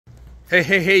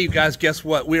Hey, you guys, guess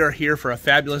what? We are here for a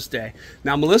fabulous day.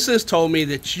 Now, Melissa has told me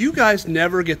that you guys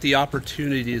never get the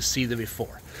opportunity to see the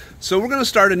before. So we're going to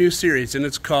start a new series, and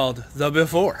it's called The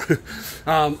Before.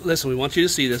 Listen, we want you to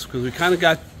see this because we kind of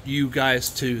got you guys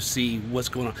to see what's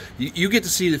going on. You get to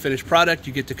see the finished product,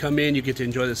 you get to come in, you get to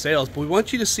enjoy the sales, but we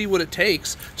want you to see what it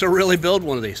takes to really build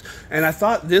one of these. And I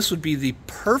thought this would be the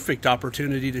perfect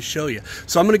opportunity to show you.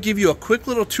 So I'm going to give you a quick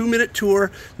little 2-minute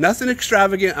tour, nothing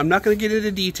extravagant. I'm not going to get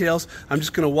into details. I'm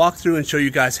just going to walk through and show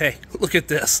you guys, hey, look at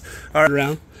this. All right,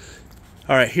 around.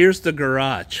 All right, here's the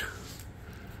garage.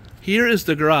 Here is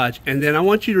the garage, and then I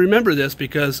want you to remember this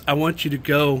because I want you to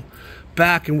go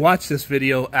back and watch this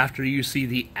video after you see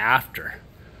the after.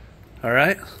 All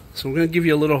right, so we're going to give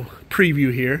you a little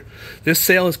preview here. This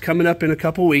sale is coming up in a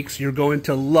couple weeks. You're going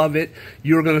to love it.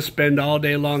 You're going to spend all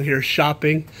day long here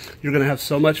shopping. You're going to have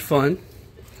so much fun.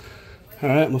 All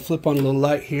right, I'm going to flip on a little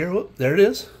light here. Whoop, there it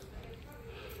is.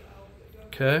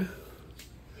 Okay.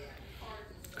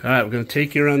 All right, we're going to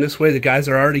take you around this way. The guys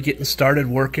are already getting started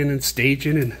working and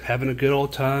staging and having a good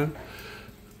old time.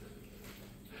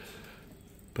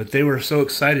 But they were so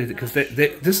excited because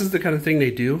this is the kind of thing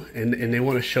they do, and they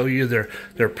want to show you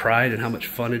their pride and how much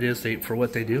fun it is for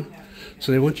what they do.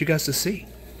 So they want you guys to see.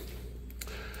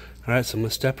 All right, so I'm going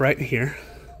to step right in here.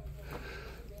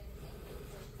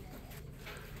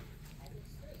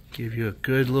 Give you a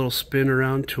good little spin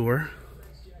around tour.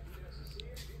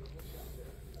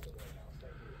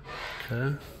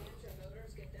 Okay.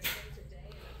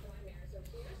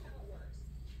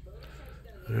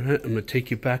 All right, I'm going to take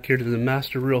you back here to the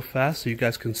master real fast so you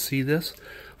guys can see this.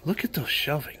 Look at those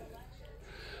shelving.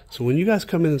 So when you guys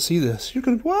come in and see this, you're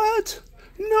going to, what?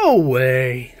 No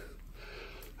way.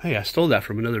 Hey, I stole that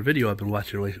from another video I've been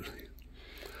watching lately.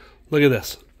 Look at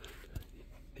this.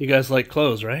 You guys like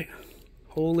clothes, right?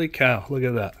 Holy cow, look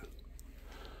at that.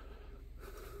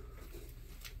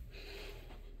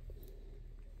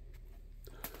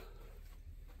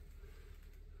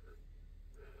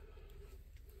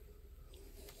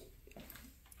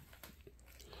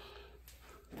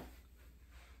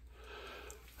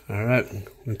 All right, I'm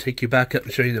going to take you back up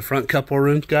and show you the front couple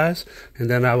rooms, guys, and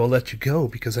then I will let you go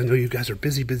because I know you guys are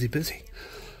busy.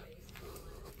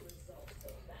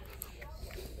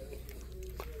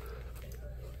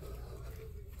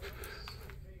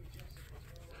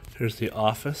 Here's the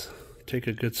office. Take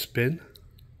a good spin.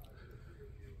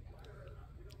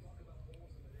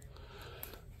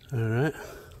 All right,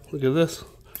 look at this.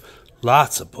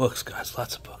 Lots of books, guys,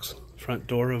 lots of books. Front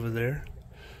door over there.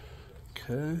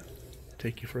 Okay.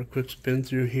 Take you for a quick spin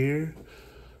through here.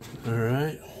 All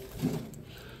right.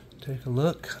 Take a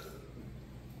look.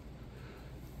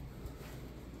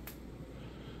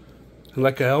 And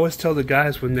like I always tell the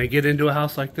guys when they get into a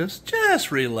house like this,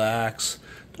 just relax.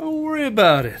 Don't worry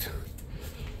about it.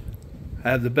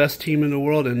 I have the best team in the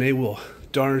world, and they will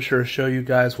darn sure show you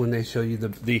guys when they show you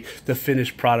the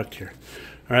finished product here.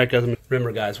 All right, guys,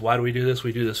 remember, guys, why do we do this?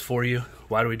 We do this for you.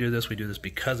 Why do we do this? We do this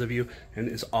because of you. And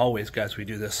as always, guys, we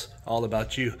do this all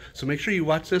about you. So make sure you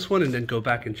watch this one and then go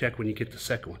back and check when you get the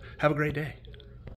second one. Have a great day.